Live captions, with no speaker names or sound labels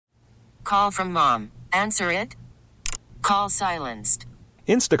Call from mom. Answer it. Call silenced.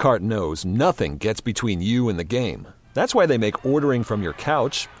 Instacart knows nothing gets between you and the game. That's why they make ordering from your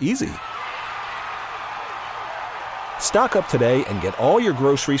couch easy. Stock up today and get all your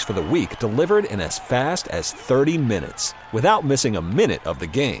groceries for the week delivered in as fast as 30 minutes without missing a minute of the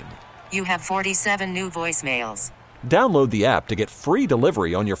game. You have 47 new voicemails. Download the app to get free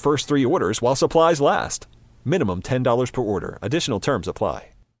delivery on your first 3 orders while supplies last. Minimum $10 per order. Additional terms apply.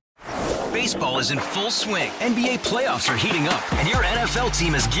 Baseball is in full swing. NBA playoffs are heating up, and your NFL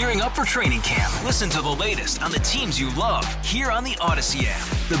team is gearing up for training camp. Listen to the latest on the teams you love here on the Odyssey app.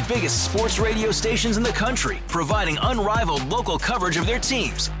 The biggest sports radio stations in the country, providing unrivaled local coverage of their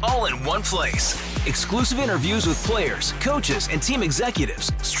teams, all in one place. Exclusive interviews with players, coaches, and team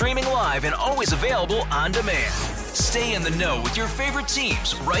executives, streaming live and always available on demand. Stay in the know with your favorite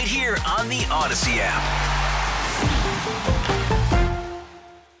teams right here on the Odyssey app.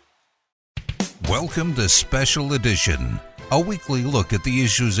 Welcome to Special Edition, a weekly look at the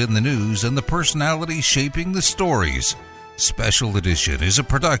issues in the news and the personalities shaping the stories. Special Edition is a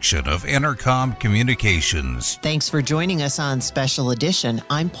production of Entercom Communications. Thanks for joining us on Special Edition.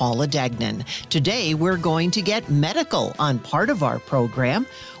 I'm Paula Degnan. Today, we're going to get medical on part of our program.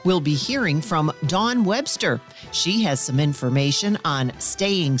 We'll be hearing from Dawn Webster. She has some information on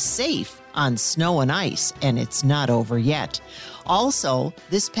staying safe on snow and ice, and it's not over yet. Also,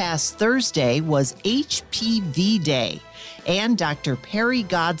 this past Thursday was HPV Day, and Dr. Pari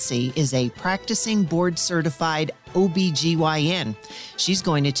Ghodsi is a practicing board-certified OBGYN. She's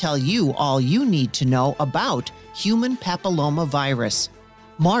going to tell you all you need to know about Human Papillomavirus.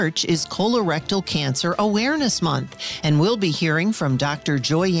 March is Colorectal Cancer Awareness Month, and we'll be hearing from Dr.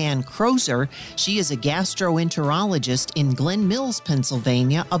 Joyann Kroser. She is a gastroenterologist in Glen Mills,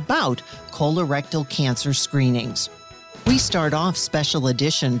 Pennsylvania, about colorectal cancer screenings. We start off Special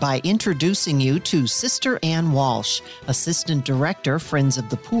Edition by introducing you to Sister Ann Walsh, Assistant Director, Friends of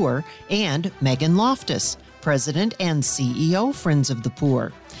the Poor, and Meghan Loftus, President and CEO, Friends of the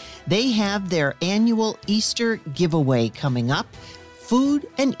Poor. They have their annual Easter giveaway coming up, food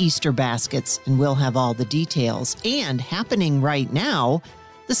and Easter baskets, and we'll have all the details. And happening right now,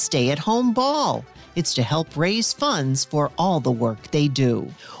 the stay-at-home ball. It's to help raise funds for all the work they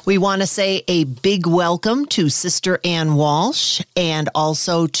do. We want to say a big welcome to Sister Ann Walsh and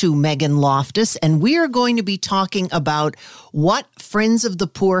also to Meghan Loftus. And we are going to be talking about what Friends of the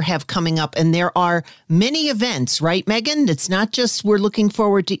Poor have coming up. And there are many events, right, Meghan? It's not just we're looking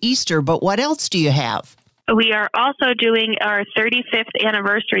forward to Easter, but what else do you have? We are also doing our 35th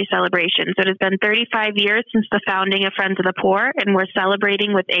anniversary celebration. So it has been 35 years since the founding of Friends of the Poor, and we're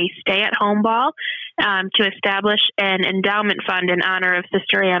celebrating with a stay-at-home ball to establish an endowment fund in honor of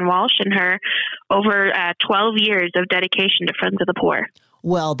Sister Ann Walsh and her over 12 years of dedication to Friends of the Poor.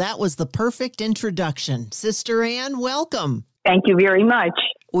 Well, that was the perfect introduction. Sister Ann, welcome. Thank you very much.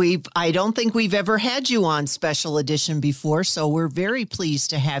 I don't think we've ever had you on Special Edition before, so we're very pleased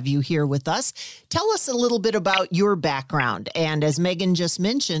to have you here with us. Tell us a little bit about your background. And as Meghan just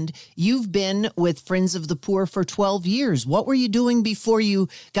mentioned, you've been with Friends of the Poor for 12 years. What were you doing before you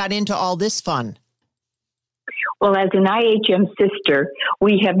got into all this fun? Well, as an IHM sister,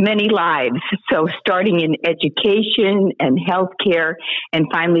 we have many lives. So starting in education and healthcare and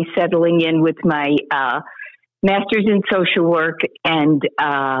finally settling in with my master's in social work and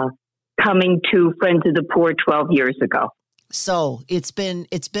coming to Friends of the Poor 12 years ago. So it's been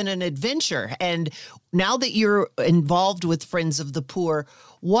an adventure. And now that you're involved with Friends of the Poor,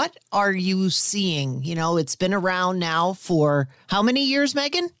 what are you seeing? You know, it's been around now for how many years,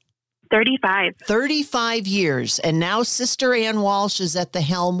 Meghan? 35. 35 years. And now Sister Ann Walsh is at the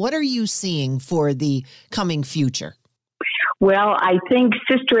helm. What are you seeing for the coming future? Well, I think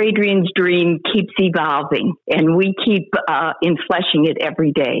Sister Adrian's dream keeps evolving, and we keep enfleshing it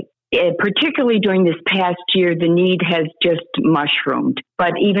every day. Particularly during this past year, the need has just mushroomed.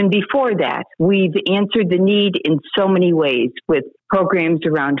 But even before that, we've answered the need in so many ways with programs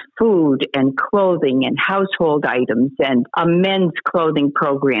around food and clothing and household items and a men's clothing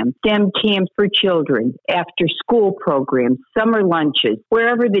program, STEM camps for children, after school programs, summer lunches.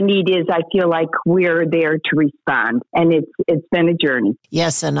 Wherever the need is, I feel like we're there to respond. And it's been a journey.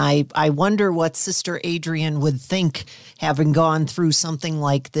 Yes, and I wonder what Sister Adrian would think having gone through something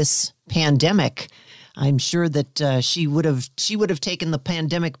like this pandemic. I'm sure that she would have taken the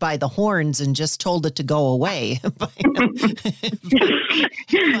pandemic by the horns and just told it to go away.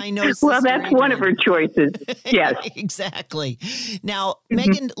 Well, that's one of her choices. Yes, exactly. Now,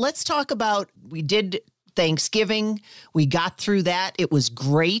 Meghan, let's talk about. We did Thanksgiving. We got through that. It was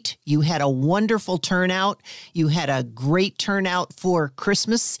great. You had a wonderful turnout. You had a great turnout for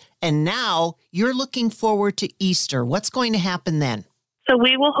Christmas. And now you're looking forward to Easter. What's going to happen then? So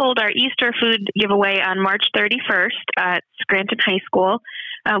we will hold our Easter food giveaway on March 31st at Scranton High School.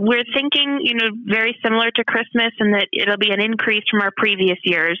 We're thinking, very similar to Christmas in that it'll be an increase from our previous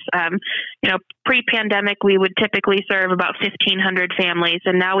years. Pre-pandemic, we would typically serve about 1,500 families,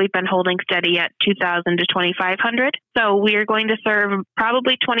 and now we've been holding steady at 2,000 to 2,500. So we are going to serve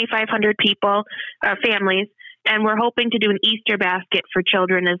probably 2,500 people, families, and we're hoping to do an Easter basket for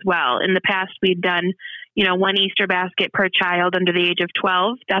children as well. In the past, we'd done, one Easter basket per child under the age of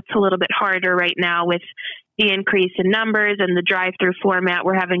 12. That's a little bit harder right now with the increase in numbers and the drive-through format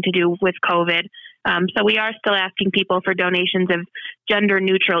we're having to do with COVID. So we are still asking people for donations of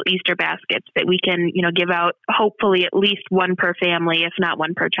gender-neutral Easter baskets that we can, give out hopefully at least one per family, if not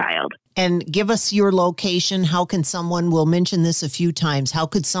one per child. And give us your location. How can someone, we'll mention this a few times, how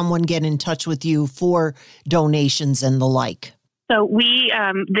could someone get in touch with you for donations and the like? So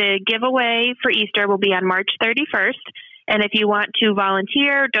the giveaway for Easter will be on March 31st. And if you want to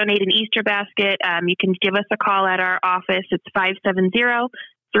volunteer, donate an Easter basket, you can give us a call at our office. It's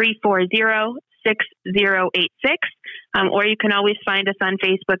 570-340-6086. Or you can always find us on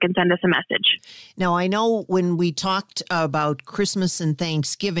Facebook and send us a message. Now, I know when we talked about Christmas and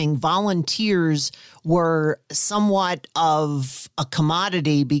Thanksgiving, volunteers were somewhat of a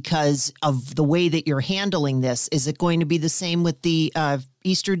commodity because of the way that you're handling this. Is it going to be the same with the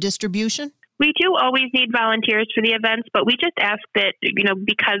Easter distribution? We do always need volunteers for the events, but we just ask that,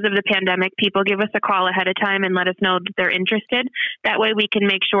 because of the pandemic, people give us a call ahead of time and let us know that they're interested. That way we can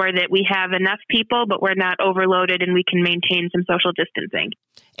make sure that we have enough people, but we're not overloaded and we can maintain some social distancing.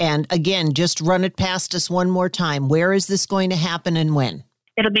 And again, just run it past us one more time. Where is this going to happen and when?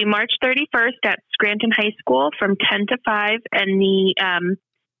 It'll be March 31st at Scranton High School from 10 to 5, and the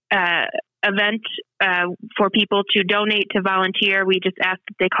event for people to donate to volunteer, we just ask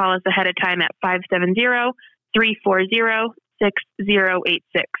that they call us ahead of time at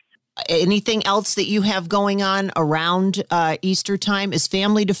 570-340-6086. Anything else that you have going on around Easter time? Is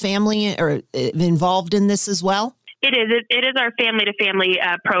family to family or involved in this as well? It is. It is our family to family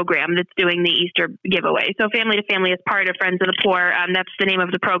program that's doing the Easter giveaway. So family to family is part of Friends of the Poor. That's the name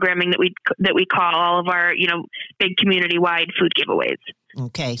of the programming that we call all of our big community wide food giveaways.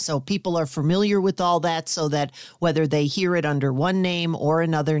 Okay, so people are familiar with all that so that whether they hear it under one name or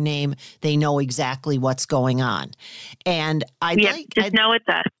another name, they know exactly what's going on. And just know it's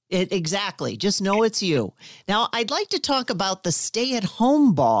us. Exactly. Just know it's you. Now, I'd like to talk about the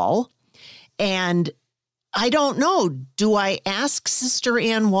stay-at-home ball. And I don't know, do I ask Sister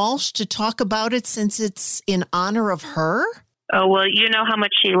Ann Walsh to talk about it since it's in honor of her? Oh, well, you know how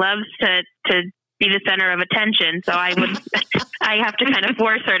much she loves to be the center of attention. So I have to kind of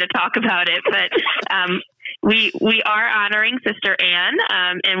force her to talk about it. But we are honoring Sister Ann,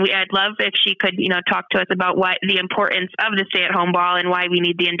 and I'd love if she could, talk to us about the importance of the stay-at-home ball and why we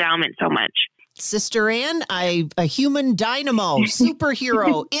need the endowment so much. Sister Ann, a human dynamo,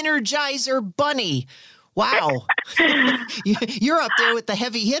 superhero, energizer bunny. Wow. You're up there with the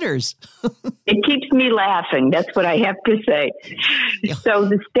heavy hitters. It keeps me laughing. That's what I have to say. So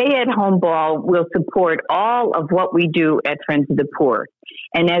the stay-at-home ball will support all of what we do at Friends of the Poor.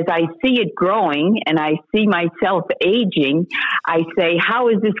 And as I see it growing and I see myself aging, I say, how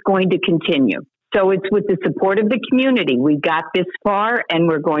is this going to continue? So it's with the support of the community. We got this far and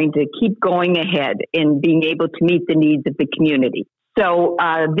we're going to keep going ahead in being able to meet the needs of the community. So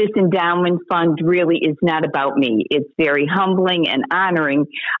this endowment fund really is not about me. It's very humbling and honoring,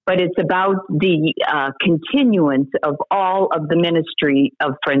 but it's about the continuance of all of the ministry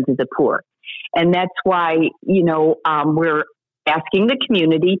of Friends of the Poor. And that's why, we're asking the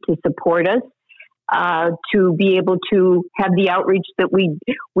community to support us to be able to have the outreach that we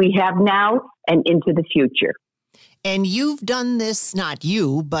have now and into the future. And you've done this, not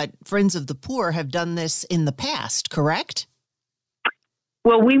you, but Friends of the Poor have done this in the past, correct?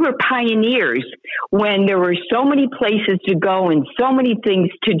 Well, we were pioneers when there were so many places to go and so many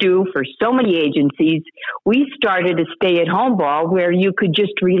things to do for so many agencies. We started a stay-at-home ball where you could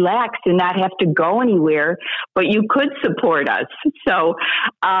just relax and not have to go anywhere, but you could support us. So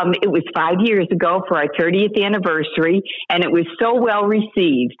it was 5 years ago for our 30th anniversary, and it was so well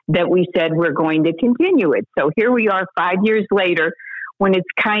received that we said we're going to continue it. So here we are 5 years later, when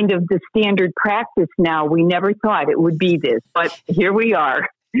it's kind of the standard practice now. We never thought it would be this, but here we are.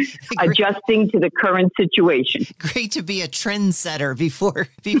 adjusting to the current situation. Great to be a trendsetter before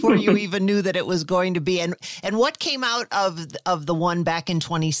you even knew that it was going to be. And what came out of the one back in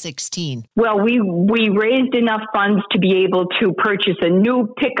 2016? Well, we raised enough funds to be able to purchase a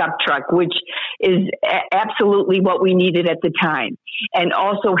new pickup truck, which is absolutely what we needed at the time, and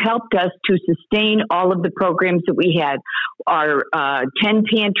also helped us to sustain all of the programs that we had, our 10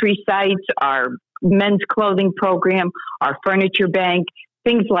 pantry sites, our men's clothing program, our furniture bank,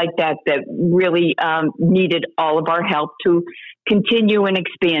 things like that really needed all of our help to continue and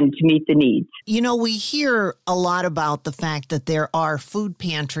expand to meet the needs. You know, we hear a lot about the fact that there are food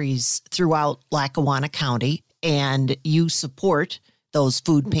pantries throughout Lackawanna County, and you support those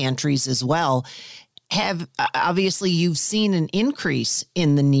food pantries as well. Obviously, you've seen an increase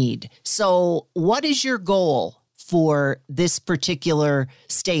in the need. So what is your goal for this particular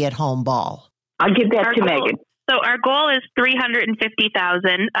stay-at-home ball? I'll give that to Meghan. So our goal is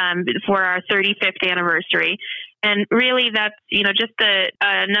 $350,000 for our 35th anniversary. And really that's, just a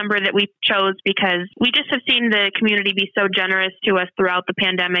number that we chose because we just have seen the community be so generous to us throughout the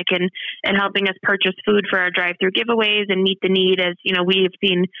pandemic and helping us purchase food for our drive-through giveaways and meet the need. As, we have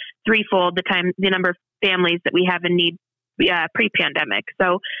seen threefold the number of families that we have in need pre-pandemic.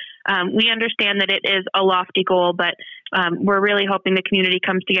 So we understand that it is a lofty goal, but we're really hoping the community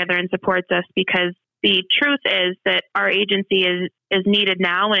comes together and supports us, because the truth is that our agency is needed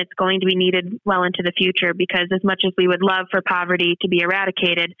now, and it's going to be needed well into the future, because as much as we would love for poverty to be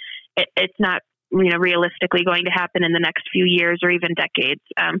eradicated, it's not realistically going to happen in the next few years or even decades.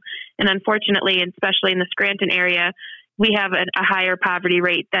 And unfortunately, especially in the Scranton area, we have a higher poverty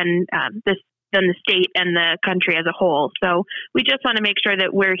rate than the state and the country as a whole. So we just want to make sure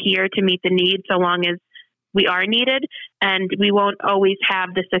that we're here to meet the needs so long as we are needed, and we won't always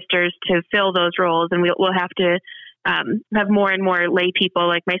have the sisters to fill those roles, and we'll have to have more and more lay people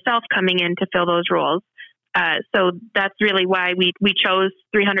like myself coming in to fill those roles. So that's really why we chose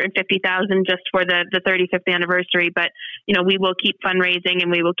 $350,000 just for the 35th anniversary. But we will keep fundraising,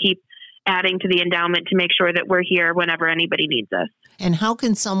 and we will keep adding to the endowment to make sure that we're here whenever anybody needs us. And how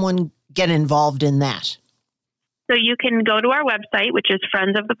can someone get involved in that? So you can go to our website, which is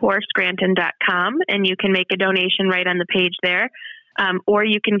friendsofthepoor.scranton.com, and you can make a donation right on the page there. Or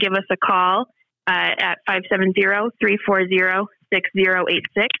you can give us a call at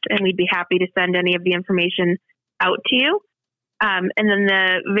 570-340-6086, and we'd be happy to send any of the information out to you. And then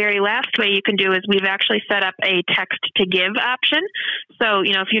the very last way you can do is we've actually set up a text to give option. So,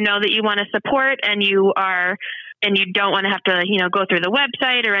 if you know that you want to support and you don't want to have to, go through the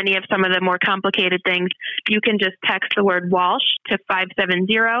website or any of some of the more complicated things, you can just text the word Walsh to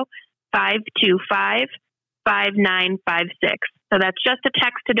 570-525-5956. So that's just a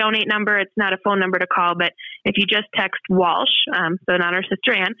text to donate number. It's not a phone number to call, but if you just text Walsh, so not our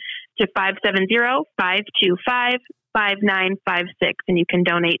sister Ann, to 570-525-5956, and you can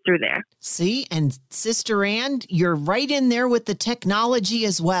donate through there. See, and Sister Ann, you're right in there with the technology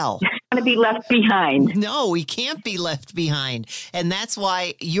as well. To be left behind. No, we can't be left behind. And that's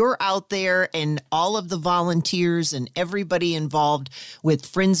why you're out there, and all of the volunteers and everybody involved with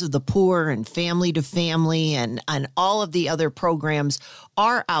Friends of the Poor and Family to Family and all of the other programs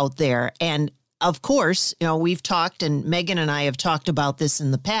are out there. And of course, we've talked, and Meghan and I have talked about this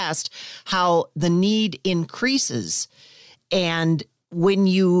in the past, how the need increases. And when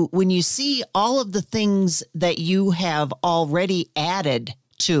you see all of the things that you have already added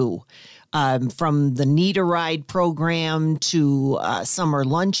to, from the Need a Ride program to summer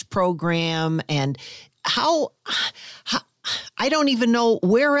lunch program, and how I don't even know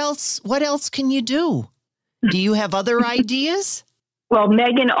what else can you do? Do you have other ideas? Well,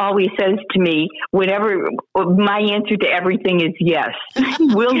 Meghan always says to me, my answer to everything is yes.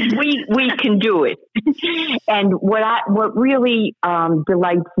 We can do it. And what really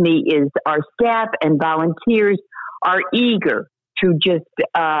delights me is our staff and volunteers are eager to just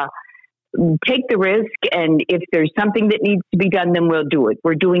take the risk, and if there's something that needs to be done, then we'll do it.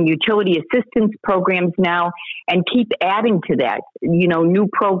 We're doing utility assistance programs now, and keep adding to that, new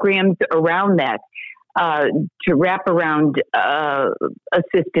programs around that. To wrap around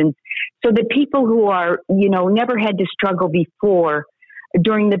assistance, so that people who are, never had to struggle before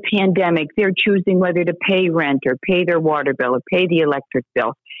during the pandemic, they're choosing whether to pay rent or pay their water bill or pay the electric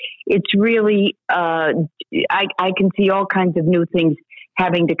bill. It's really, I can see all kinds of new things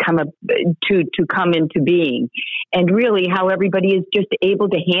having to come into being, and really how everybody is just able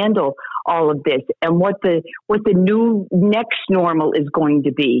to handle all of this, and what the new next normal is going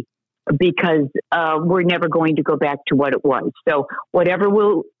to be. because we're never going to go back to what it was. So whatever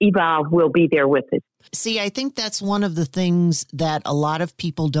will evolve, we'll be there with it. See, I think that's one of the things that a lot of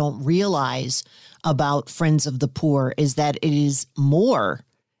people don't realize about Friends of the Poor is that it is more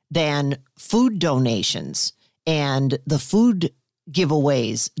than food donations and the food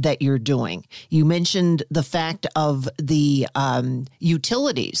giveaways that you're doing. You mentioned the fact of the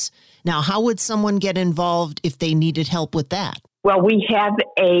utilities. Now, how would someone get involved if they needed help with that? Well, we have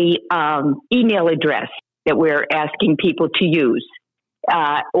a email address that we're asking people to use,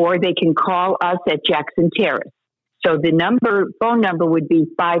 or they can call us at Jackson Terrace. So the phone number would be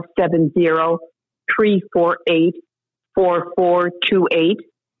 570-348-4428.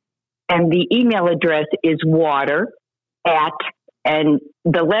 And the email address is and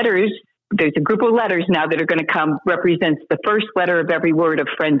the letters, there's a group of letters now that are going to come, represents the first letter of every word of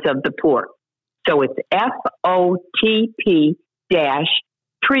Friends of the Poor. So it's FOTP-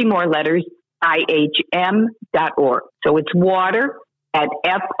 3 more letters, IHM.org. So it's water at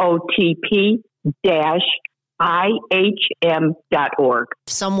FOTP-IHM.org.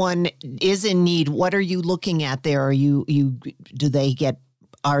 If someone is in need, what are you looking at there?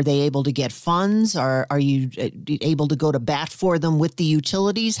 Are they able to get funds? Are you able to go to bat for them with the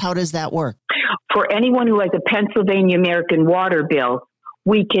utilities? How does that work? For anyone who has a Pennsylvania American water bill,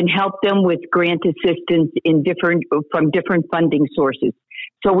 we can help them with grant assistance from different funding sources.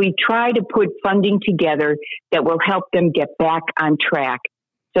 So we try to put funding together that will help them get back on track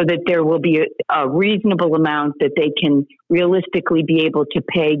so that there will be a reasonable amount that they can realistically be able to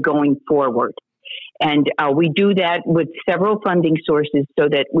pay going forward. And we do that with several funding sources so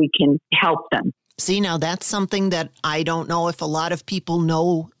that we can help them. See, now that's something that I don't know if a lot of people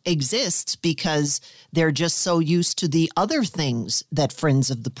know exists because they're just so used to the other things that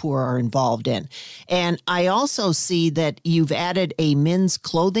Friends of the Poor are involved in. And I also see that you've added a men's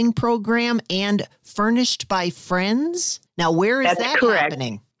clothing program and Furnished by Friends. Now, where is that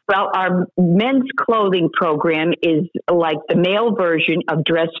happening? Well, our men's clothing program is like the male version of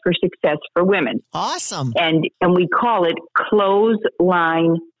Dress for Success for women. Awesome. And we call it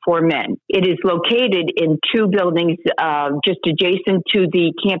Clothesline for Men. It is located in 2 buildings just adjacent to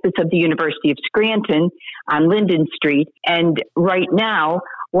the campus of the University of Scranton on Linden Street. And right now,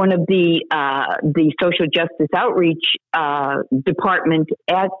 one of the social justice outreach department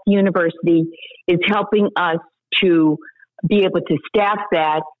at the university is helping us to be able to staff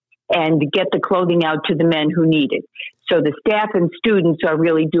that and get the clothing out to the men who need it. So the staff and students are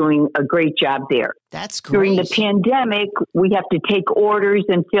really doing a great job there. That's great. During the pandemic, we have to take orders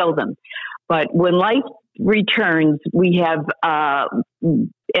and fill them. But when life returns, we have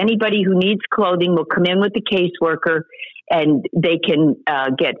anybody who needs clothing will come in with the caseworker, and they can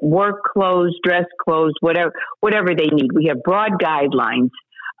get work clothes, dress clothes, whatever they need. We have broad guidelines.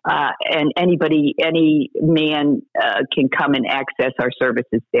 And any man can come and access our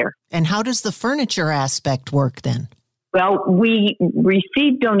services there. And how does the furniture aspect work then? Well, we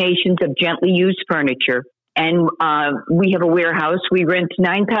receive donations of gently used furniture, and we have a warehouse. We rent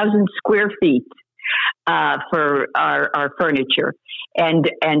 9,000 square feet for our furniture. And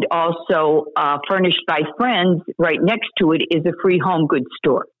also Furnished by Friends, right next to it, is a free home goods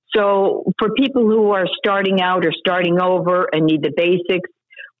store. So for people who are starting out or starting over and need the basics,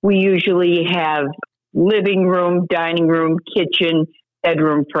 we usually have living room, dining room, kitchen,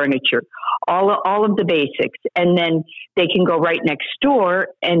 bedroom furniture, all of the basics. And then they can go right next door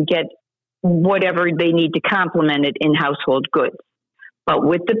and get whatever they need to complement it in household goods. But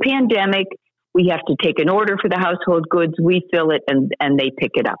with the pandemic, we have to take an order for the household goods, we fill it, and they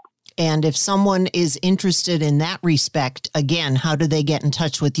pick it up. And if someone is interested in that respect, again, how do they get in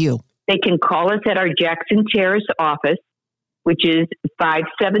touch with you? They can call us at our Jackson Terrace office, which is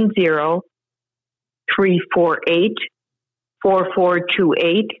 570-348-4428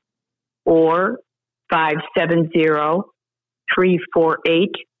 or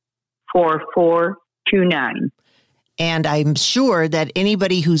 570-348-4429. And I'm sure that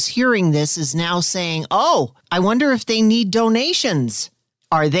anybody who's hearing this is now saying, oh, I wonder if they need donations.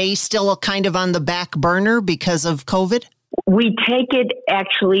 Are they still kind of on the back burner because of COVID? We take it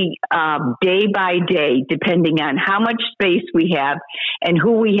actually day by day, depending on how much space we have and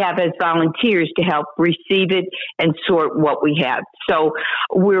who we have as volunteers to help receive it and sort what we have. So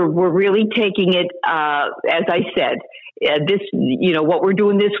we're really taking it, as I said, what we're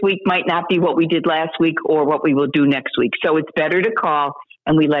doing this week might not be what we did last week or what we will do next week. So it's better to call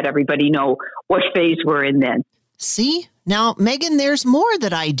and we let everybody know what phase we're in then. See? Now, Meghan, there's more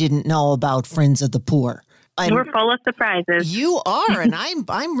that I didn't know about Friends of the Poor. We're full of surprises. You are, and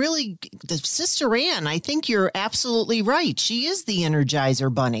I'm really, Sister Ann, I think you're absolutely right. She is the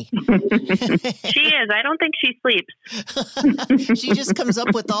Energizer Bunny. She is. I don't think she sleeps. She just comes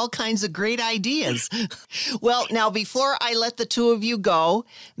up with all kinds of great ideas. Well, now, before I let the two of you go,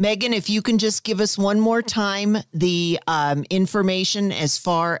 Meghan, if you can just give us one more time the information as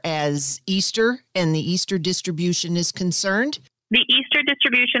far as Easter and the Easter distribution is concerned. The Easter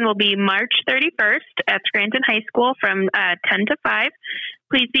distribution will be March 31st at Scranton High School from 10 to 5.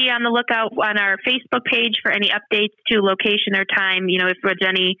 Please be on the lookout on our Facebook page for any updates to location or time. If there's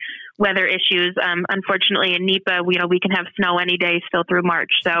any weather issues, unfortunately in NEPA, we can have snow any day still through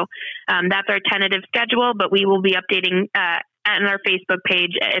March. So that's our tentative schedule, but we will be updating on our Facebook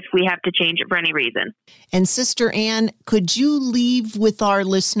page if we have to change it for any reason. And Sister Ann, could you leave with our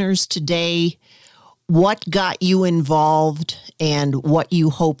listeners today what got you involved and what you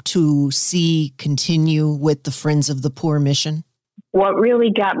hope to see continue with the Friends of the Poor mission? What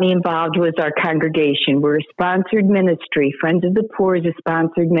really got me involved was our congregation. We're a sponsored ministry. Friends of the Poor is a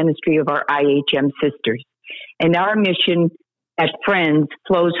sponsored ministry of our IHM sisters. And our mission at Friends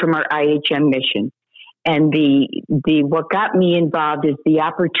flows from our IHM mission. And what got me involved is the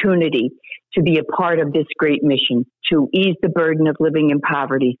opportunity to be a part of this great mission, to ease the burden of living in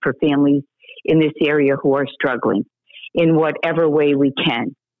poverty for families in this area who are struggling in whatever way we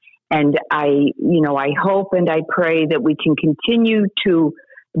can. And I hope and I pray that we can continue to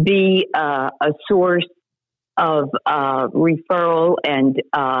be a source of referral and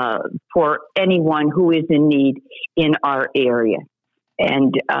for anyone who is in need in our area.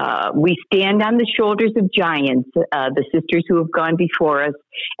 And we stand on the shoulders of giants, the sisters who have gone before us.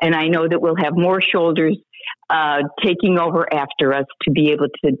 And I know that we'll have more shoulders taking over after us to be able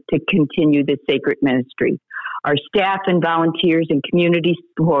to continue this sacred ministry. Our staff and volunteers and community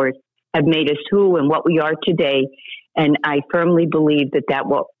support have made us who and what we are today. And I firmly believe that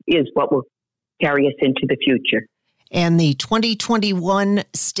is what will carry us into the future. And the 2021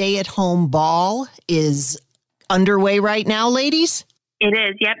 stay-at-home ball is underway right now, ladies? It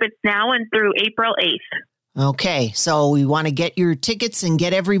is. Yep, it's now and through April 8th. Okay, so we want to get your tickets and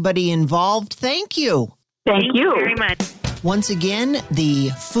get everybody involved. Thank you. Thank you very much. Once again, the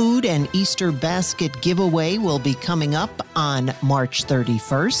Food and Easter Basket giveaway will be coming up on March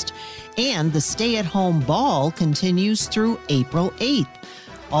 31st, and the stay-at-home ball continues through April 8th.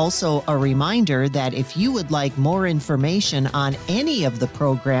 Also, a reminder that if you would like more information on any of the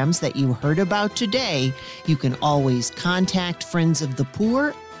programs that you heard about today, you can always contact Friends of the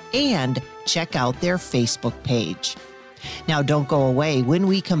Poor and check out their Facebook page. Now, don't go away. When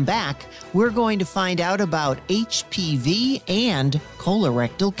we come back, we're going to find out about HPV and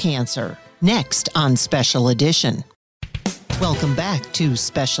colorectal cancer. Next on Special Edition. Welcome back to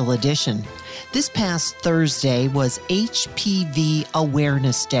Special Edition. This past Thursday was HPV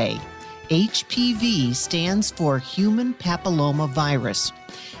Awareness Day. HPV stands for Human Papillomavirus.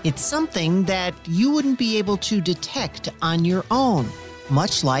 It's something that you wouldn't be able to detect on your own,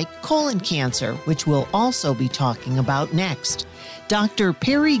 much like colon cancer, which we'll also be talking about next. Dr.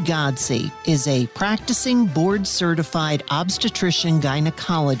 Pari Ghodsi is a practicing board-certified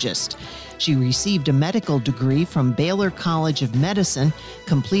obstetrician-gynecologist. She received a medical degree from Baylor College of Medicine,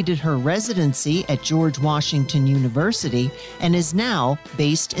 completed her residency at George Washington University, and is now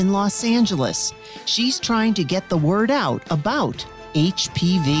based in Los Angeles. She's trying to get the word out about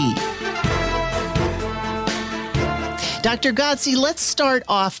HPV. Dr. Ghodsi, let's start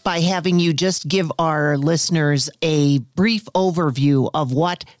off by having you just give our listeners a brief overview of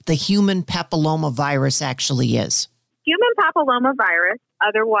what the human papillomavirus actually is. Human papillomavirus,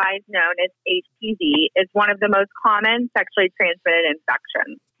 otherwise known as HPV, is one of the most common sexually transmitted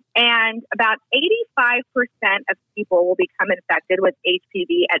infections. And about 85% of people will become infected with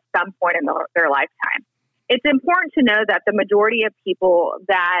HPV at some point in their lifetime. It's important to know that the majority of people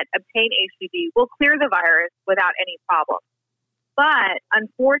that obtain HPV will clear the virus without any problem. But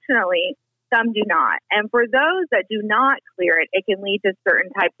unfortunately, some do not. And for those that do not clear it, it can lead to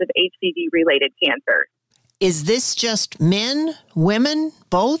certain types of HPV-related cancers. Is this just men, women,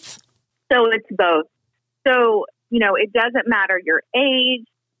 both? So it's both. So, it doesn't matter your age,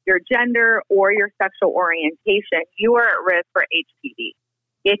 your gender, or your sexual orientation. You are at risk for HPV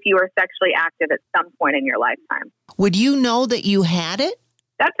if you are sexually active at some point in your lifetime. Would you know that you had it?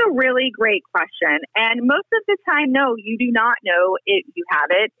 That's a really great question. And most of the time, no, you do not know if you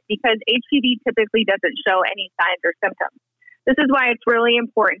have it because HPV typically doesn't show any signs or symptoms. This is why it's really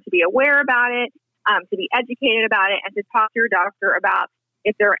important to be aware about it, to be educated about it, and to talk to your doctor about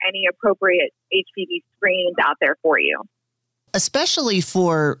if there are any appropriate HPV screenings out there for you. especially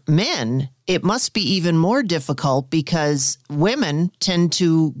for men, it must be even more difficult because women tend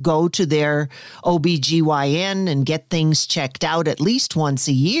to go to their OBGYN and get things checked out at least once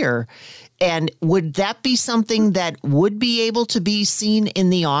a year. And would that be something that would be able to be seen in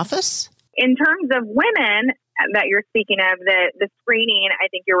the office? In terms of women that you're speaking of, the screening I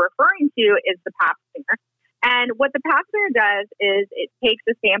think you're referring to is the Pap smear. And what the Pap smear does is it takes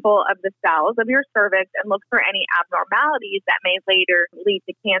a sample of the cells of your cervix and looks for any abnormalities that may later lead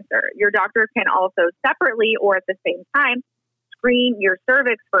to cancer. Your doctor can also separately or at the same time screen your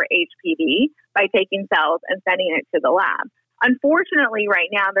cervix for HPV by taking cells and sending it to the lab. Unfortunately, right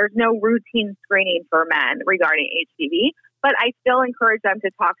now, there's no routine screening for men regarding HPV, but I still encourage them to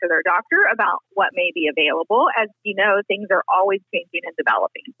talk to their doctor about what may be available. As you know, things are always changing and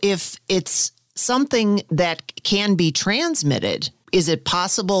developing. If it's something that can be transmitted, is it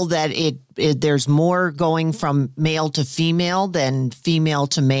possible that there's more going from male to female than female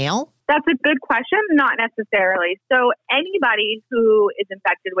to male? That's a good question. Not necessarily. So anybody who is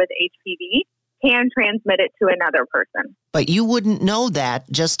infected with HPV can transmit it to another person. But you wouldn't know that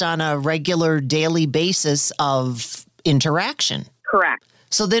just on a regular daily basis of interaction. Correct.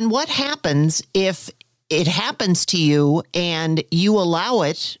 So then what happens if it happens to you and you allow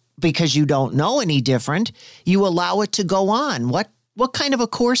it because you don't know any different, you allow it to go on? What kind of a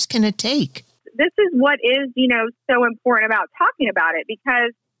course can it take? This is what is, so important about talking about it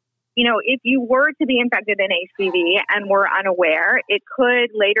because, if you were to be infected in HPV and were unaware, it could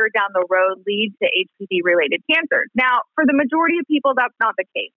later down the road lead to HPV-related cancers. Now, for the majority of people, that's not the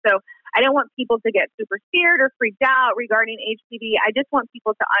case. So I don't want people to get super scared or freaked out regarding HPV. I just want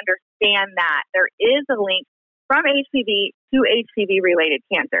people to understand that there is a link from HPV to HPV-related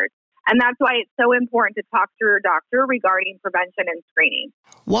cancers. And that's why it's so important to talk to your doctor regarding prevention and screening.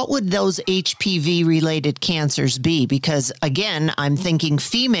 What would those HPV-related cancers be? Because, again, I'm thinking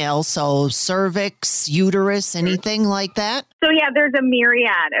female, so cervix, uterus, anything like that? So, there's a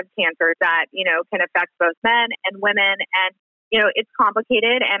myriad of cancers that, can affect both men and women. And, it's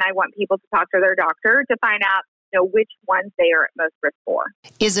complicated, and I want people to talk to their doctor to find out, which ones they are at most risk for.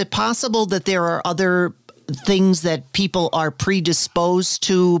 Is it possible that there are other things that people are predisposed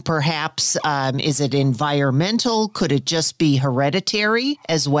to, perhaps? Is it environmental? Could it just be hereditary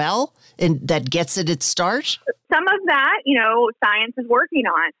as well, and that gets it its start? Some of that, science is working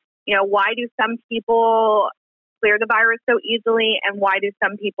on. Why do some people clear the virus so easily, and why do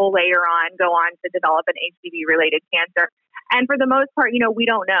some people later on go on to develop an HPV-related cancer? And for the most part, we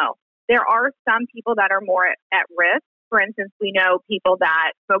don't know. There are some people that are more at risk. For instance, we know people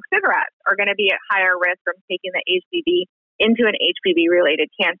that smoke cigarettes are going to be at higher risk from taking the HPV into an HPV-related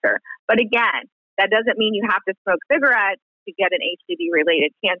cancer. But again, that doesn't mean you have to smoke cigarettes to get an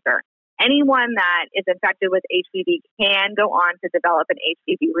HPV-related cancer. Anyone that is infected with HPV can go on to develop an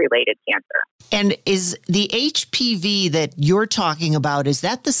HPV-related cancer. And is the HPV that you're talking about, is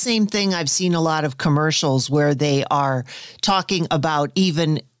that the same thing? I've seen a lot of commercials where they are talking about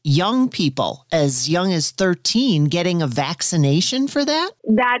even young people as young as 13 getting a vaccination for that?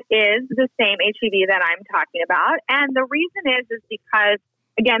 That is the same HPV that I'm talking about. And the reason is because,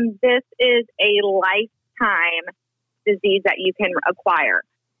 again, this is a lifetime disease that you can acquire.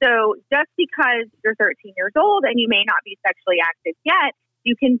 So just because you're 13 years old and you may not be sexually active yet,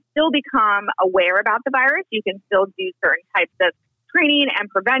 you can still become aware about the virus. You can still do certain types of screening and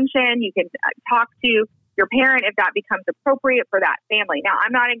prevention. You can talk to your parent if that becomes appropriate for that family. Now,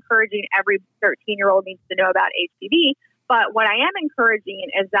 I'm not encouraging every 13-year-old needs to know about HPV, but what I am encouraging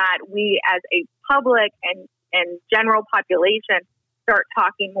is that we as a public and general population start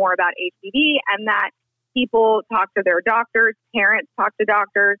talking more about HPV, and that people talk to their doctors, parents talk to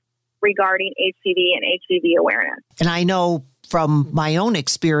doctors regarding HPV and HPV awareness. And I know from my own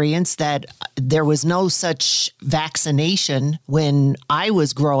experience that there was no such vaccination when I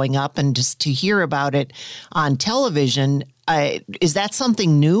was growing up, and just to hear about it on television, is that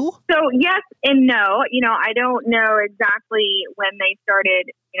something new? So yes and no. I don't know exactly when they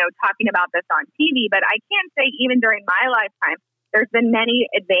started, talking about this on TV, but I can say even during my lifetime, there's been many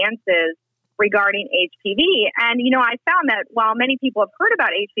advances regarding HPV. And, I found that while many people have heard about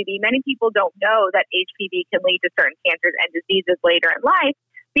HPV, many people don't know that HPV can lead to certain cancers and diseases later in life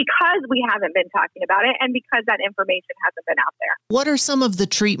because we haven't been talking about it and because that information hasn't been out there. What are some of the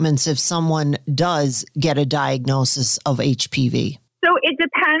treatments if someone does get a diagnosis of HPV? So it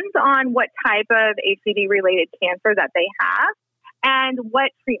depends on what type of HPV-related cancer that they have and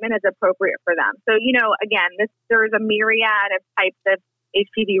what treatment is appropriate for them. So, again, there's a myriad of types of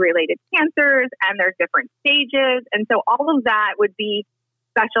HPV-related cancers, and there's different stages. And so all of that would be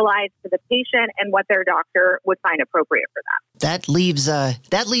specialized to the patient and what their doctor would find appropriate for them. That leaves a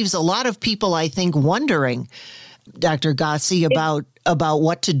lot of people, I think, wondering, Dr. Ghodsi, about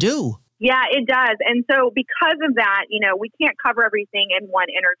what to do. Yeah, it does. And so because of that, we can't cover everything in one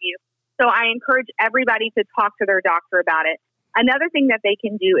interview. So I encourage everybody to talk to their doctor about it. Another thing that they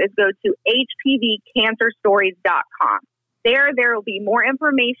can do is go to hpvcancerstories.com. There will be more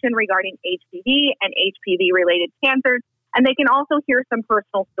information regarding HPV and HPV-related cancers, and they can also hear some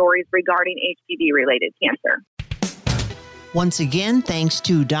personal stories regarding HPV-related cancer. Once again, thanks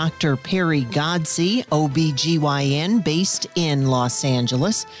to Dr. Pari Ghodsi, OBGYN based in Los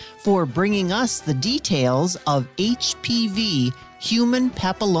Angeles, for bringing us the details of HPV, Human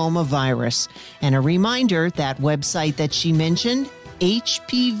Papillomavirus. And a reminder, that website that she mentioned,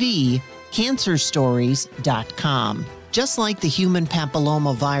 hpvcancerstories.com. Just like the human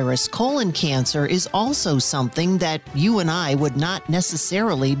papillomavirus, colon cancer is also something that you and I would not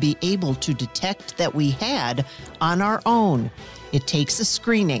necessarily be able to detect that we had on our own. It takes a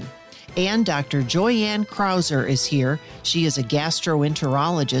screening. And Dr. Joyann Kroser is here. She is a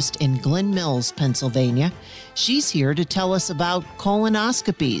gastroenterologist in Glen Mills, Pennsylvania. She's here to tell us about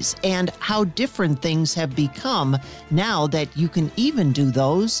colonoscopies and how different things have become now that you can even do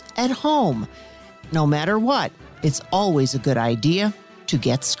those at home. No matter what, it's always a good idea to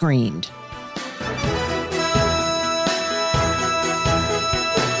get screened.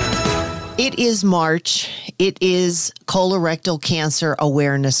 It is March. It is Colorectal Cancer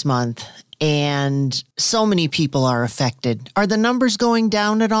Awareness Month, and so many people are affected. Are the numbers going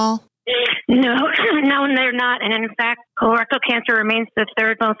down at all? No, they're not. And in fact, colorectal cancer remains the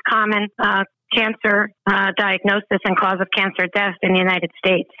third most common cancer diagnosis and cause of cancer death in the United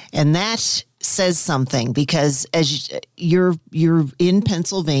States. And that says something, because as you're in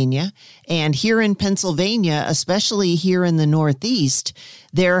Pennsylvania, and here in Pennsylvania, especially here in the Northeast,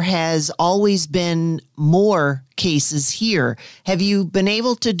 there has always been more cases here. Have you been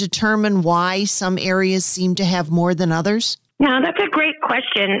able to determine why some areas seem to have more than others? No, that's a great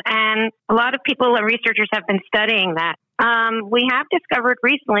question. And a lot of people and researchers have been studying that. We have discovered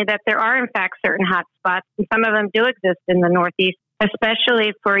recently that there are, in fact, certain hotspots, and some of them do exist in the Northeast,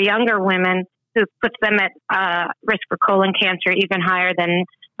 especially for younger women, who puts them at risk for colon cancer even higher than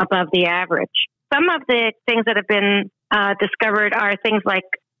above the average. Some of the things that have been discovered are things like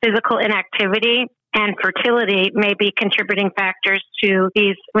physical inactivity and fertility may be contributing factors to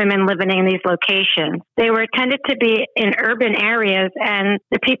these women living in these locations. They were tended to be in urban areas, and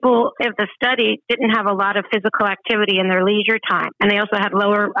the people of the study didn't have a lot of physical activity in their leisure time. And they also had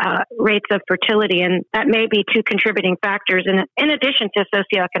lower rates of fertility, and that may be two contributing factors in addition to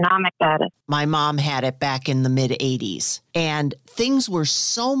socioeconomic data. My mom had it back in the mid-'80s, and things were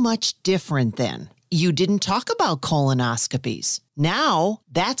so much different then. You didn't talk about colonoscopies. Now,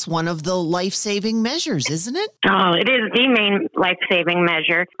 that's one of the life-saving measures, isn't it? Oh, it is the main life-saving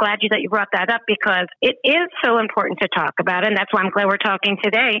measure. Glad that you brought that up, because it is so important to talk about, and that's why I'm glad we're talking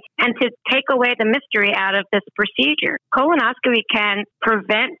today, and to take away the mystery out of this procedure. Colonoscopy can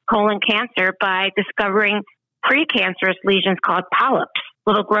prevent colon cancer by discovering precancerous lesions called polyps,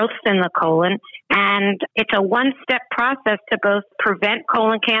 little growths in the colon. And it's a one-step process to both prevent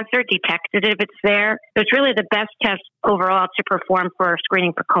colon cancer, detect it if it's there. So it's really the best test overall to perform for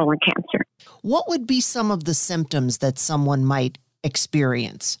screening for colon cancer. What would be some of the symptoms that someone might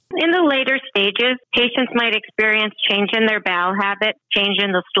experience? In the later stages, patients might experience change in their bowel habit, change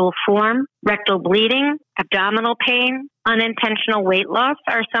in the stool form, rectal bleeding, abdominal pain, unintentional weight loss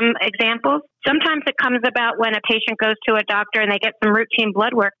are some examples. Sometimes it comes about when a patient goes to a doctor and they get some routine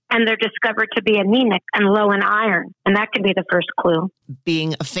blood work and they're discovered to be anemic and low in iron. And that can be the first clue.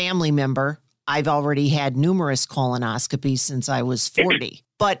 Being a family member, I've already had numerous colonoscopies since I was 40.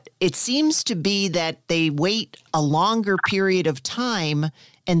 But it seems to be that they wait a longer period of time,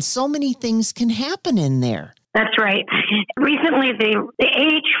 and so many things can happen in there. That's right. Recently, the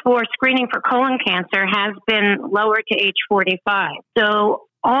age for screening for colon cancer has been lowered to age 45. So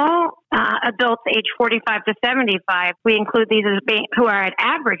all adults age 45 to 75, we include these as being, who are at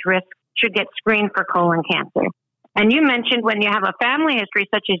average risk, should get screened for colon cancer. And you mentioned when you have a family history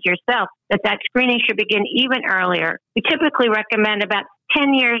such as yourself, that screening should begin even earlier. We typically recommend about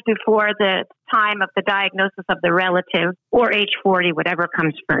 10 years before the time of the diagnosis of the relative, or age 40, whatever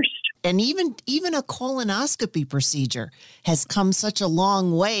comes first. And even a colonoscopy procedure has come such a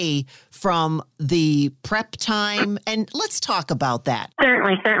long way from the prep time. And let's talk about that.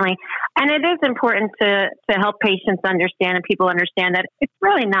 Certainly. And it is important to help patients understand and people understand that it's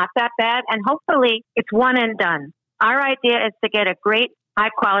really not that bad. And hopefully it's one and done. Our idea is to get a great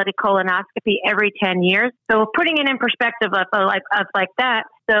high-quality colonoscopy every 10 years. So putting it in perspective of like that,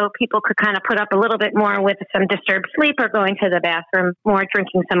 so people could kind of put up a little bit more with some disturbed sleep or going to the bathroom more,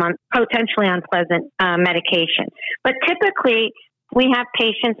 drinking some potentially unpleasant medication. But typically, we have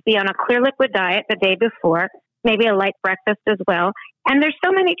patients be on a clear liquid diet the day before, maybe a light breakfast as well. And there's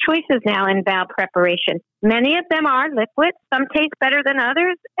so many choices now in bowel preparation. Many of them are liquid. Some taste better than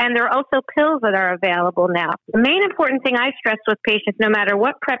others. And there are also pills that are available now. The main important thing I stress with patients, no matter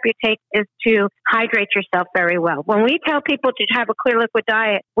what prep you take, is to hydrate yourself very well. When we tell people to have a clear liquid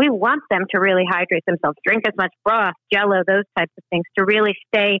diet, we want them to really hydrate themselves. Drink as much broth, Jell-O, those types of things to really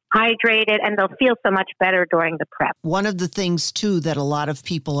stay hydrated, and they'll feel so much better during the prep. One of the things, too, that a lot of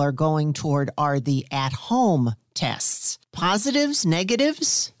people are going toward are the at-home tests. Positives,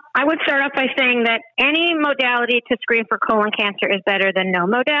 negatives? I would start off by saying that any modality to screen for colon cancer is better than no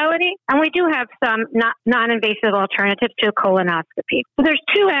modality. And we do have some non-invasive alternatives to a colonoscopy. So there's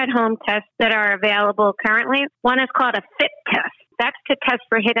 2 at-home tests that are available currently. One is called a FIT test. That's to test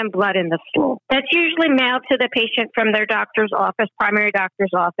for hidden blood in the stool. That's usually mailed to the patient from their doctor's office, primary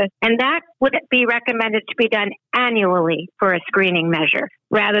doctor's office, and that would be recommended to be done annually for a screening measure,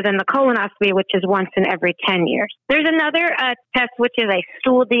 rather than the colonoscopy, which is once in every 10 years. There's another test, which is a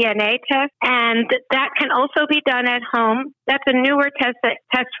stool DNA test, and that can also be done at home. That's a newer test that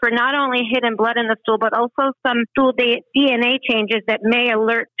tests for not only hidden blood in the stool, but also some stool DNA changes that may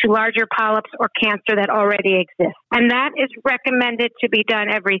alert to larger polyps or cancer that already exist. And that is recommended to be done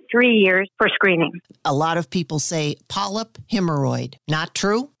every 3 years for screening. A lot of people say polyp, hemorrhoid. Not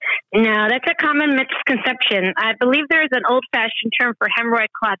true? No, that's a common misconception. I believe there is an old-fashioned term for hemorrhoid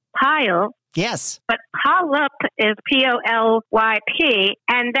clot pile. Yes. But polyp is P-O-L-Y-P,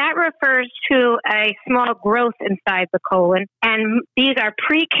 and that refers to a small growth inside the colon. And these are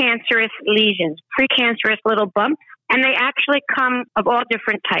precancerous lesions, precancerous little bumps. And they actually come of all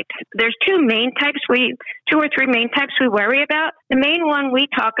different types. There's 2 or 3 main types we worry about. The main one we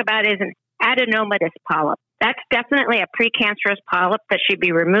talk about is an adenomatous polyp. That's definitely a precancerous polyp that should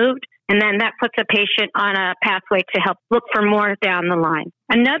be removed. And then that puts a patient on a pathway to help look for more down the line.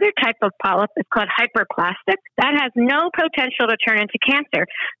 Another type of polyp is called hyperplastic. That has no potential to turn into cancer.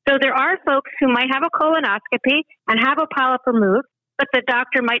 So there are folks who might have a colonoscopy and have a polyp removed, but the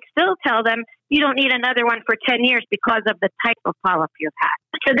doctor might still tell them, you don't need another one for 10 years because of the type of polyp you've had.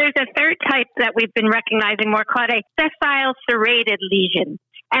 So there's a third type that we've been recognizing more called a sessile serrated lesion.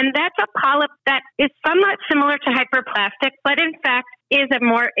 And that's a polyp that is somewhat similar to hyperplastic, but in fact is a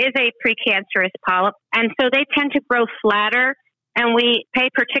precancerous polyp. And so they tend to grow flatter, and we pay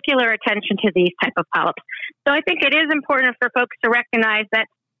particular attention to these type of polyps. So I think it is important for folks to recognize that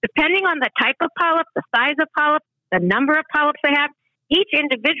depending on the type of polyp, the size of polyp, the number of polyps they have, each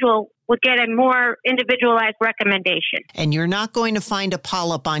individual would get a more individualized recommendation. And you're not going to find a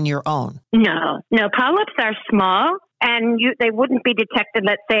polyp on your own? No, polyps are small, and they wouldn't be detected,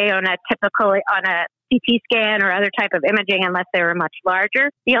 let's say, on a CT scan or other type of imaging unless they were much larger.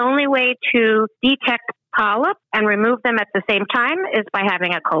 The only way to detect polyp and remove them at the same time is by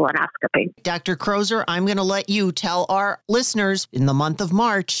having a colonoscopy. Dr. Kroser, I'm going to let you tell our listeners in the month of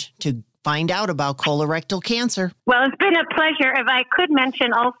March to find out about colorectal cancer. Well, it's been a pleasure. If I could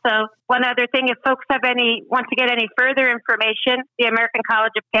mention also one other thing, if folks want to get any further information, the American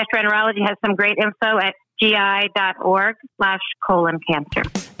College of Gastroenterology has some great info at gi.org/colon cancer.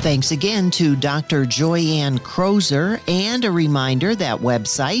 Thanks again to Dr. Joyann Kroser, and a reminder that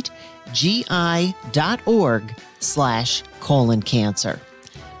website, gi.org/colon cancer.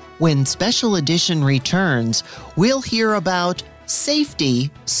 When Special Edition returns, we'll hear about safety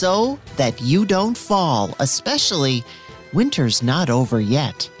so that you don't fall, especially winter's not over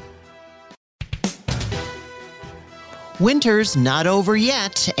yet. Winter's not over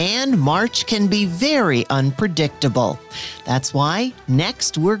yet, and March can be very unpredictable. That's why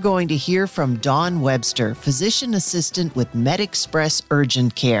next we're going to hear from Dawn Webster, physician assistant with MedExpress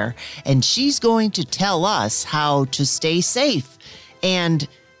Urgent Care, and she's going to tell us how to stay safe and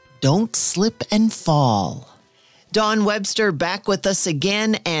don't slip and fall. Dawn Webster back with us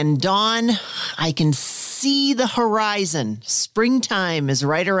again. And Dawn, I can see the horizon. Springtime is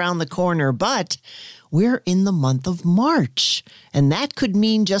right around the corner, but we're in the month of March, and that could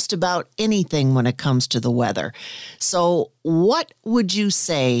mean just about anything when it comes to the weather. So what would you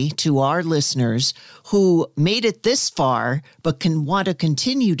say to our listeners who made it this far but can want to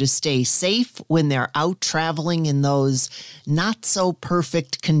continue to stay safe when they're out traveling in those not so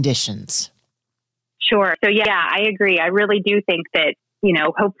perfect conditions? Sure. So, yeah, I agree. I really do think that,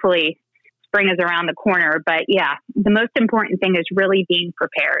 hopefully spring is around the corner. But, yeah, the most important thing is really being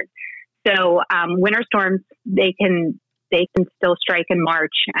prepared. So winter storms, they can They can still strike in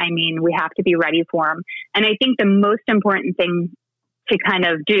March. I mean, we have to be ready for them. And I think the most important thing to kind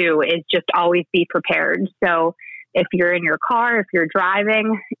of do is just always be prepared. So if you're in your car, if you're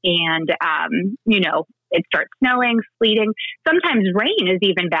driving and, it starts snowing, sleeting, sometimes rain is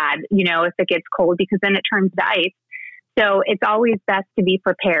even bad, if it gets cold, because then it turns to ice. So it's always best to be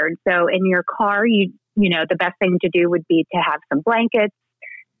prepared. So in your car, the best thing to do would be to have some blankets,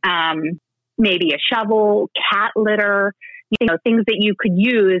 maybe a shovel, cat litter, things that you could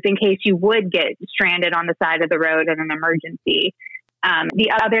use in case you would get stranded on the side of the road in an emergency.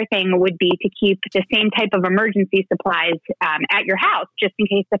 The other thing would be to keep the same type of emergency supplies at your house, just in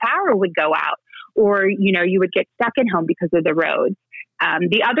case the power would go out, or, you would get stuck at home because of the roads.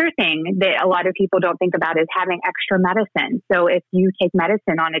 The other thing that a lot of people don't think about is having extra medicine. So if you take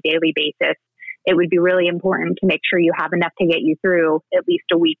medicine on a daily basis, it would be really important to make sure you have enough to get you through at least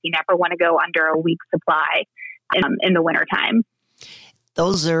a week. You never want to go under a week's supply in the wintertime.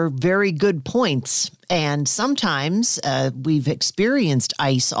 Those are very good points. And sometimes we've experienced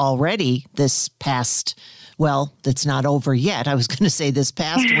ice already this past, that's not over yet. I was going to say this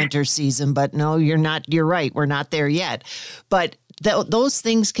past winter season, but no, you're not. You're right. We're not there yet. But those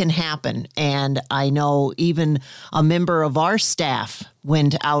things can happen. And I know even a member of our staff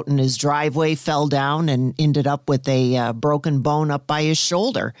went out in his driveway, fell down, and ended up with a broken bone up by his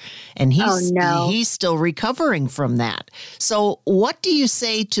shoulder. And he's still recovering from that. So what do you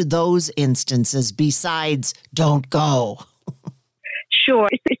say to those instances besides don't go? Sure.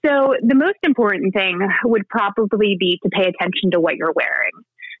 So the most important thing would probably be to pay attention to what you're wearing.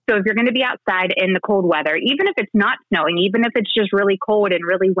 So if you're going to be outside in the cold weather, even if it's not snowing, even if it's just really cold and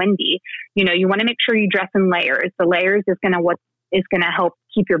really windy, you want to make sure you dress in layers. The layers is going to help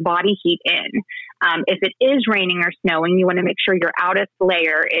keep your body heat in. If it is raining or snowing, you want to make sure your outermost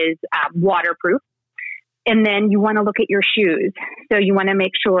layer is waterproof. And then you want to look at your shoes. So you want to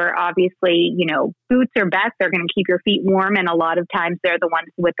make sure, obviously, boots are best. They're going to keep your feet warm. And a lot of times they're the ones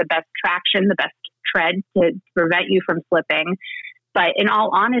with the best traction, the best tread to prevent you from slipping. But in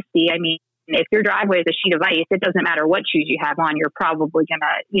all honesty, I mean, if your driveway is a sheet of ice, it doesn't matter what shoes you have on. You're probably going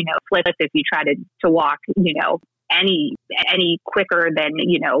to, slip if you try to walk, any quicker than,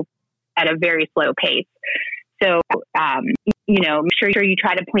 at a very slow pace. So, make sure you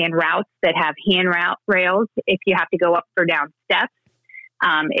try to plan routes that have handrails if you have to go up or down steps.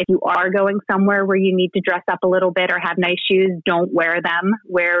 If you are going somewhere where you need to dress up a little bit or have nice shoes, don't wear them.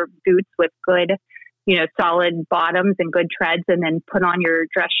 Wear boots with good, solid bottoms and good treads, and then put on your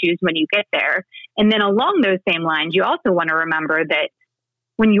dress shoes when you get there. And then along those same lines, you also want to remember that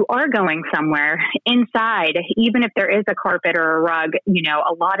when you are going somewhere inside, even if there is a carpet or a rug,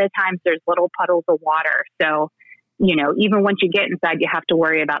 a lot of times there's little puddles of water. So, even once you get inside, you have to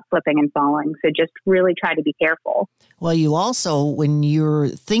worry about slipping and falling. So just really try to be careful. Well, you also, when you're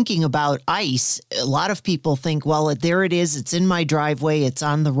thinking about ice, a lot of people think, well, there it is. It's in my driveway. It's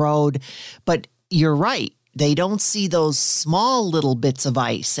on the road. But you're right. They don't see those small little bits of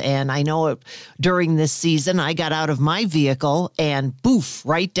ice. And I know during this season, I got out of my vehicle and poof,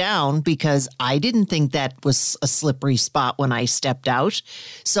 right down because I didn't think that was a slippery spot when I stepped out.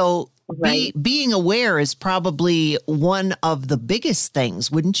 So being aware is probably one of the biggest things,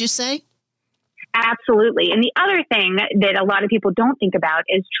 wouldn't you say? Absolutely. And the other thing that a lot of people don't think about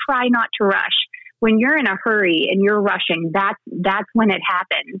is try not to rush. When you're in a hurry and you're rushing, that's when it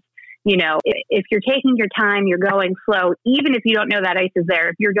happens. If you're taking your time, you're going slow, even if you don't know that ice is there,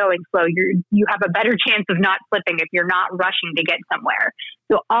 if you're going slow, you have a better chance of not slipping if you're not rushing to get somewhere.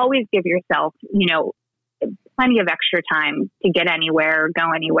 So always give yourself, plenty of extra time to get anywhere,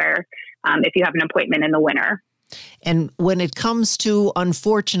 go anywhere, if you have an appointment in the winter. And when it comes to,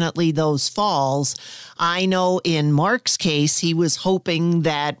 unfortunately, those falls, I know in Mark's case, he was hoping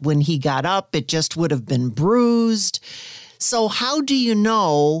that when he got up, it just would have been bruised. So how do you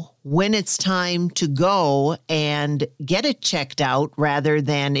know when it's time to go and get it checked out rather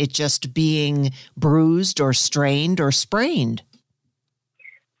than it just being bruised or strained or sprained?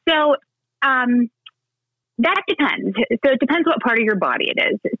 So that depends. So it depends what part of your body it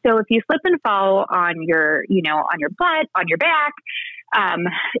is. So if you slip and fall on your, on your butt, on your back,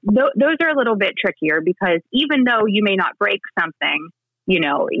 those are a little bit trickier because even though you may not break something,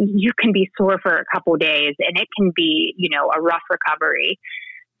 you can be sore for a couple of days and it can be, a rough recovery.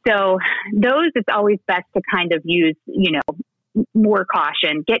 So those, it's always best to kind of use, more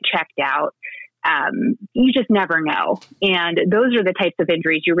caution, get checked out. You just never know. And those are the types of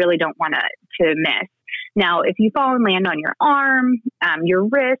injuries you really don't want to miss. Now, if you fall and land on your arm, your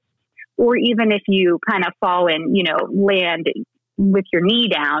wrist, or even if you kind of fall and, land with your knee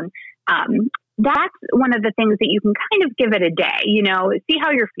down, that's one of the things that you can kind of give it a day, see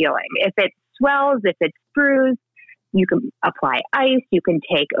how you're feeling. If it swells, if it's bruised, you can apply ice, you can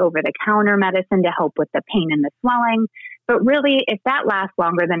take over-the-counter medicine to help with the pain and the swelling. But really, if that lasts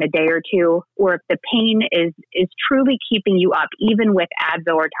longer than a day or two, or if the pain is truly keeping you up, even with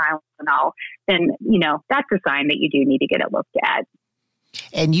Advil or Tylenol, then, that's a sign that you do need to get it looked at.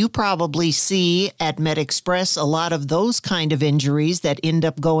 And you probably see at MedExpress a lot of those kind of injuries that end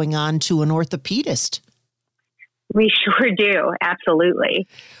up going on to an orthopedist. We sure do. Absolutely.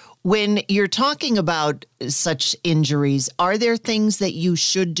 When you're talking about such injuries, are there things that you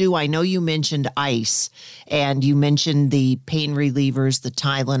should do? I know you mentioned ice and you mentioned the pain relievers, the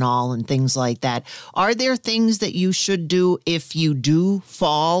Tylenol and things like that. Are there things that you should do if you do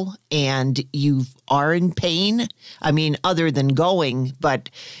fall and you are in pain? I mean, other than going,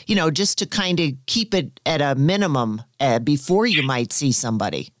 but, just to kind of keep it at a minimum before you might see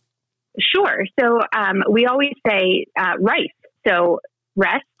somebody. Sure. So we always say rice. So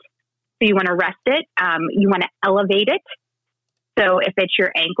rest. So you want to rest it. You want to elevate it. So if it's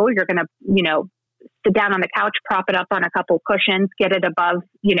your ankle, you're going to, sit down on the couch, prop it up on a couple cushions, get it above,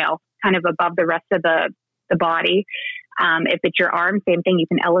 kind of above the rest of the body. If it's your arm, same thing, you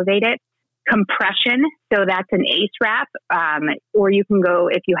can elevate it. Compression. So that's an ACE wrap. Or you can go,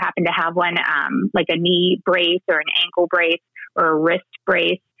 if you happen to have one, like a knee brace or an ankle brace or a wrist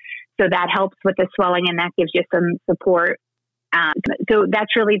brace. So that helps with the swelling and that gives you some support. So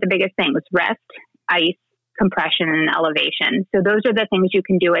that's really the biggest things: rest, ice, compression, and elevation. So those are the things you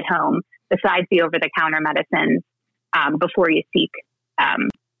can do at home besides the over-the-counter medicines before you seek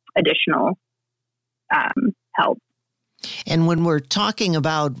additional help. And when we're talking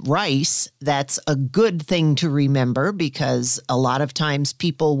about rice, that's a good thing to remember because a lot of times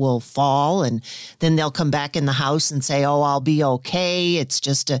people will fall and then they'll come back in the house and say, oh, I'll be okay. It's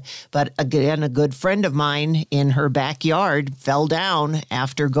just but again, a good friend of mine in her backyard fell down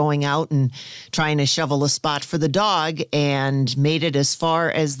after going out and trying to shovel a spot for the dog and made it as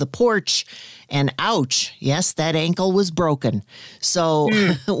far as the porch. And ouch, yes, that ankle was broken. So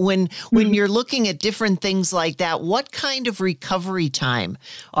when you're looking at different things like that, what kind of recovery time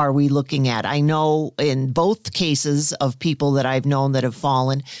are we looking at? I know in both cases of people that I've known that have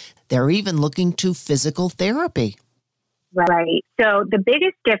fallen, they're even looking to physical therapy. Right. So the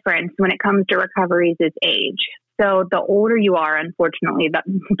biggest difference when it comes to recoveries is age. So the older you are, unfortunately,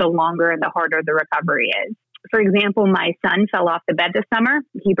 the longer and the harder the recovery is. For example, my son fell off the bed this summer.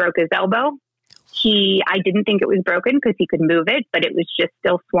 He broke his elbow. I didn't think it was broken because he could move it, but it was just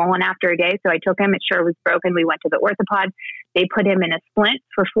still swollen after a day. So I took him. It sure was broken. We went to the orthopod. They put him in a splint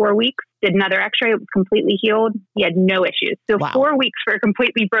for 4 weeks, did another x-ray. It was completely healed. He had no issues. So wow. 4 weeks for a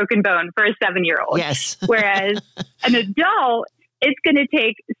completely broken bone for a 7-year-old. Yes. Whereas an adult, it's going to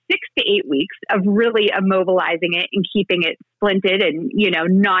take 6 to 8 weeks of really immobilizing it and keeping it splinted and,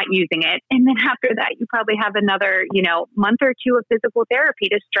 not using it. And then after that, you probably have another, month or two of physical therapy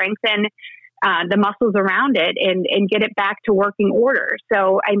to strengthen the muscles around it and get it back to working order.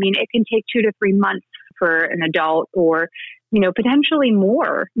 So, I mean, it can take 2 to 3 months for an adult or, potentially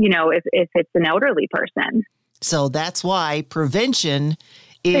more, if it's an elderly person. So that's why prevention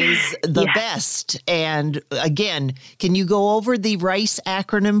is the best. And again, can you go over the RICE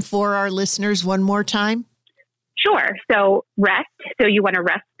acronym for our listeners one more time? Sure. So rest. So you want to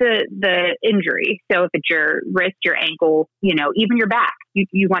rest the injury. So if it's your wrist, your ankle, even your back,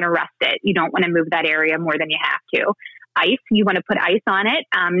 you want to rest it. You don't want to move that area more than you have to. Ice, you want to put ice on it,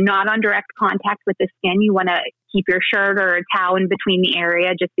 not on direct contact with the skin. You want to keep your shirt or a towel in between the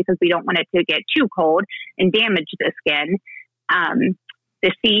area just because we don't want it to get too cold and damage the skin.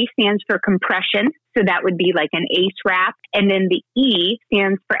 The C stands for compression. So that would be like an ACE wrap. And then the E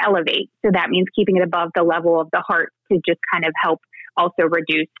stands for elevate. So that means keeping it above the level of the heart to just kind of help also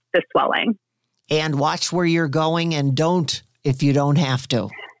reduce the swelling. And watch where you're going and don't if you don't have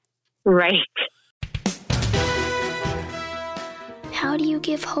to. Right. How do you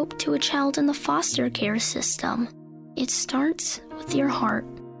give hope to a child in the foster care system? It starts with your heart.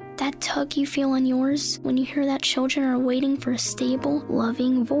 That tug you feel in yours when you hear that children are waiting for a stable,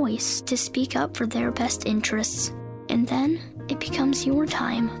 loving voice to speak up for their best interests. And then it becomes your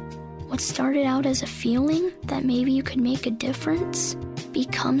time. What started out as a feeling that maybe you could make a difference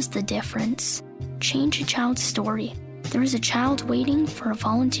becomes the difference. Change a child's story. There is a child waiting for a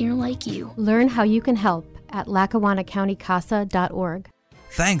volunteer like you. Learn how you can help at LackawannaCountyCASA.org.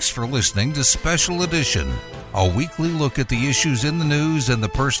 Thanks for listening to Special Edition, a weekly look at the issues in the news and the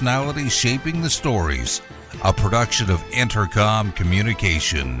personalities shaping the stories, a production of Intercom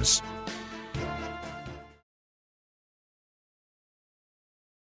Communications.